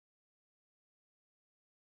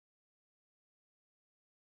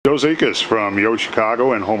YoChicago from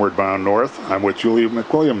YoChicago and Homeward Bound North. I'm with Julie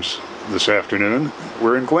McWilliams this afternoon.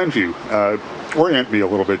 We're in Glenview. Orient me a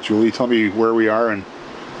little bit, Julie. Tell me where we are, and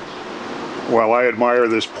while I admire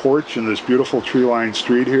this porch and this beautiful tree-lined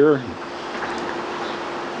street here,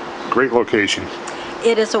 great location.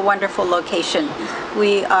 It is a wonderful location.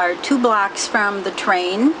 We are 2 blocks from the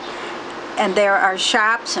train, and there are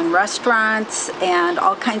shops and restaurants and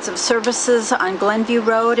all kinds of services on Glenview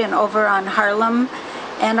Road and over on Harlem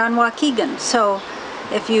and on Waukegan. So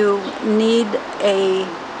if you need a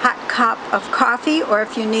hot cup of coffee or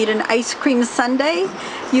if you need an ice cream sundae,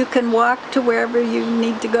 you can walk to wherever you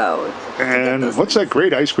need to go. And what's that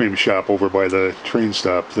great ice cream shop over by the train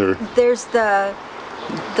stop there? There's the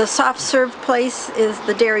soft serve place is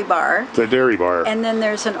the Dairy Bar. The Dairy Bar. And then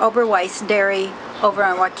there's an Oberweis Dairy over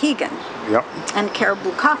on Waukegan. Yep. And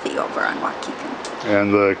Caribou Coffee over on Waukegan.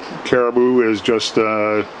 And the Caribou is just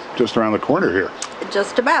around the corner here.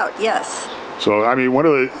 Just about, yes. So I mean, one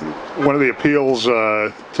of the appeals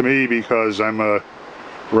to me, because I'm a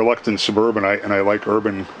reluctant suburban and I like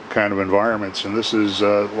urban kind of environments, and this is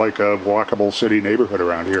like a walkable city neighborhood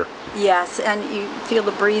around here. Yes, and you feel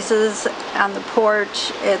the breezes on the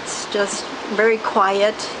porch. It's just very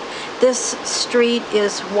quiet. This street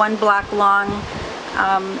is 1 block long,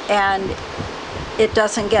 and it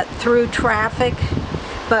doesn't get through traffic,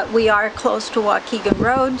 but we are close to Waukegan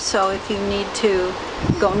Road, so if you need to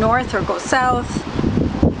go north or go south,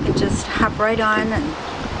 you can just hop right on and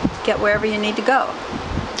get wherever you need to go.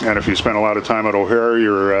 And if you spend a lot of time at O'Hare,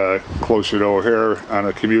 you're closer to O'Hare on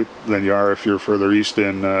a commute than you are if you're further east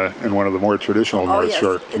in one of the more traditional North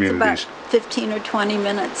Shore communities. It's about 15 or 20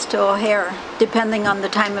 minutes to O'Hare, depending on the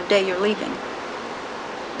time of day you're leaving.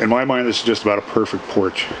 In my mind, this is just about a perfect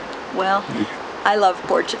porch. Well, I love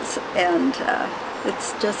porches, and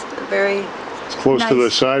it's just very It's close to the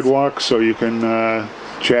sidewalk, so you can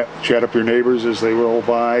chat up your neighbors as they roll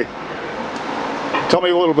by. Tell me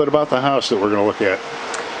a little bit about the house that we're going to look at.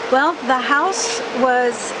 Well, the house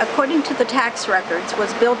was, according to the tax records,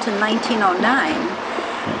 was built in 1909.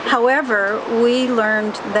 However, we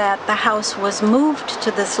learned that the house was moved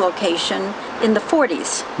to this location in the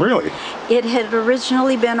 40s. Really? It had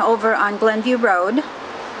originally been over on Glenview Road,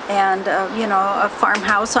 and you know, a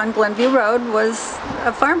farmhouse on Glenview Road was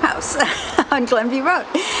a farmhouse on Glenview Road.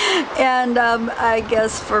 And I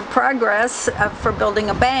guess for progress, for building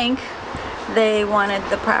a bank, they wanted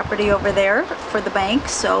the property over there for the bank,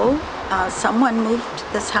 so someone moved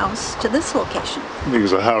this house to this location.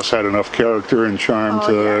 Because the house had enough character and charm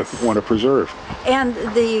want to preserve. And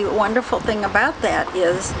the wonderful thing about that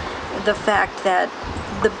is the fact that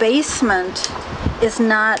the basement is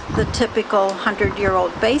not the typical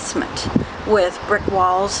 100-year-old basement with brick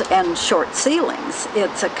walls and short ceilings.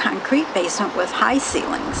 It's a concrete basement with high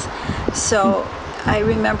ceilings. So I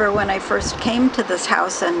remember when I first came to this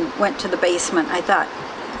house and went to the basement, I thought,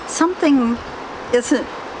 something isn't,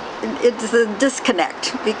 it's a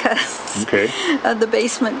disconnect, because the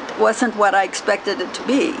basement wasn't what I expected it to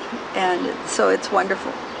be, and so it's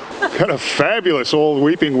wonderful. Got a fabulous old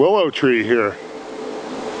weeping willow tree here.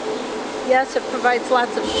 Yes, it provides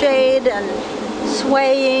lots of shade and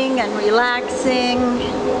swaying and relaxing.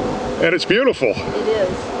 And it's beautiful. It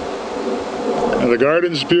is. And the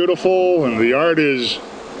garden's beautiful, and the yard is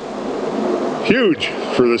huge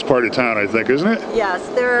for this part of town, I think, isn't it? Yes,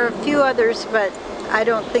 there are a few others, but I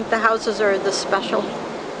don't think the houses are this special.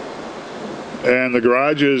 And the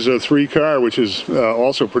garage is a 3-car, which is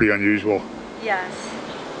also pretty unusual. Yes.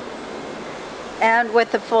 And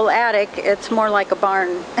with the full attic, it's more like a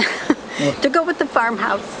barn to go with the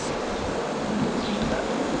farmhouse.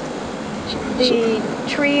 The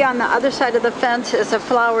tree on the other side of the fence is a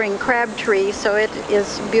flowering crab tree, so it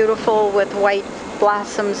is beautiful with white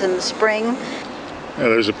blossoms in the spring. Yeah,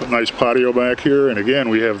 there's a nice patio back here, and again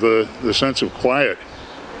we have the sense of quiet.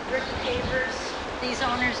 Brick pavers. These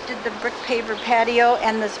owners did the brick paver patio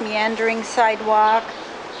and this meandering sidewalk.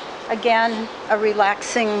 Again, a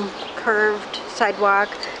relaxing curved sidewalk.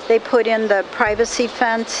 They put in the privacy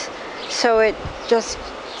fence, so it just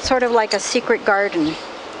sort of like a secret garden.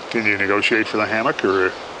 Can you negotiate for the hammock,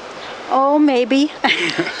 or? Oh, maybe.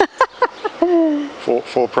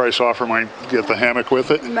 full price offer might get the hammock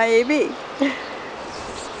with it? Maybe.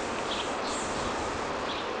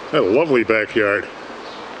 A lovely backyard.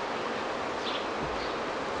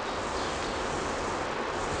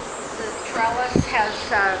 The trellis has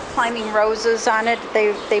climbing roses on it.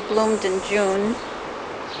 They bloomed in June.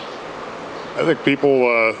 I think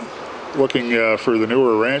people looking for the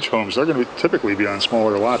newer ranch homes, they're going to typically be on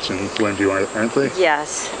smaller lots in Glenview, aren't they?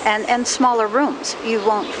 Yes, and smaller rooms. You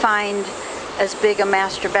won't find as big a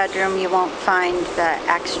master bedroom. You won't find the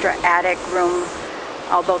extra attic room,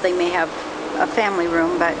 although they may have a family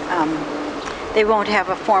room, but they won't have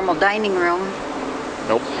a formal dining room.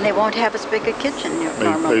 Nope. And they won't have as big a kitchen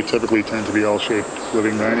normally. They typically tend to be all-shaped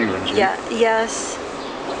living dining rooms. Right? Yeah, yes,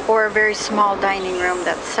 or a very small dining room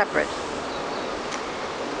that's separate.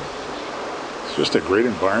 It's just a great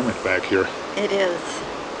environment back here. It is.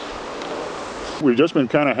 We've just been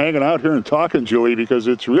kind of hanging out here and talking, Julie, because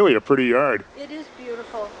it's really a pretty yard. It is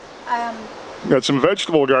beautiful. Got some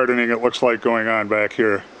vegetable gardening, it looks like, going on back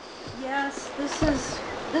here. Yes, this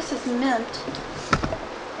is mint,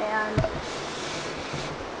 and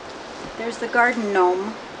there's the garden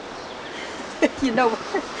gnome. You know,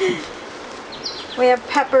 we have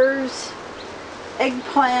peppers,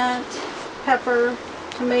 eggplant, pepper,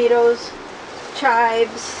 tomatoes,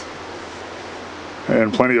 chives.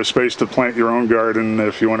 And plenty of space to plant your own garden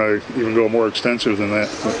if you want to even go more extensive than that.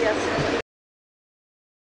 Oh yes.